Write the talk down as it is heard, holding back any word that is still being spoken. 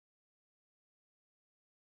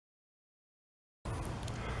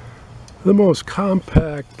The most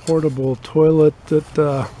compact portable toilet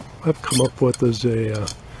that I've come up with is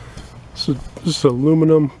this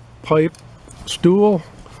aluminum pipe stool.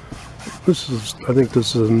 I think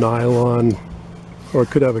this is a nylon, or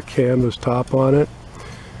it could have a canvas top on it.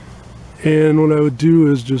 And what I would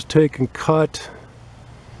do is just take and cut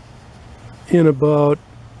in about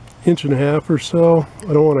 1.5 inches or so.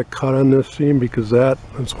 I don't want to cut on this seam because that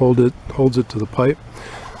holds it to the pipe.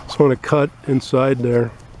 So I want to cut inside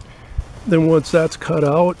there. Then once that's cut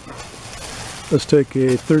out, let's take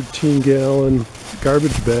a 13-gallon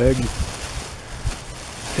garbage bag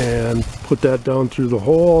and put that down through the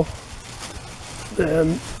hole.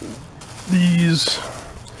 And these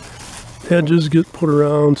edges get put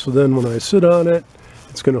around, so then when I sit on it,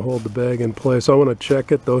 it's going to hold the bag in place. I want to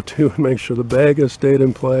check it though too and make sure the bag has stayed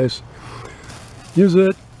in place. Use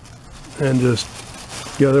it and just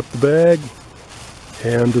get up the bag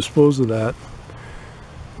and dispose of that.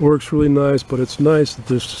 Works really nice, but it's nice that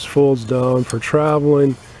this just folds down for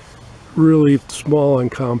traveling. Really small and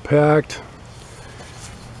compact.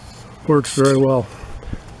 Works very well.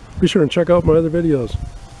 Be sure and check out my other videos.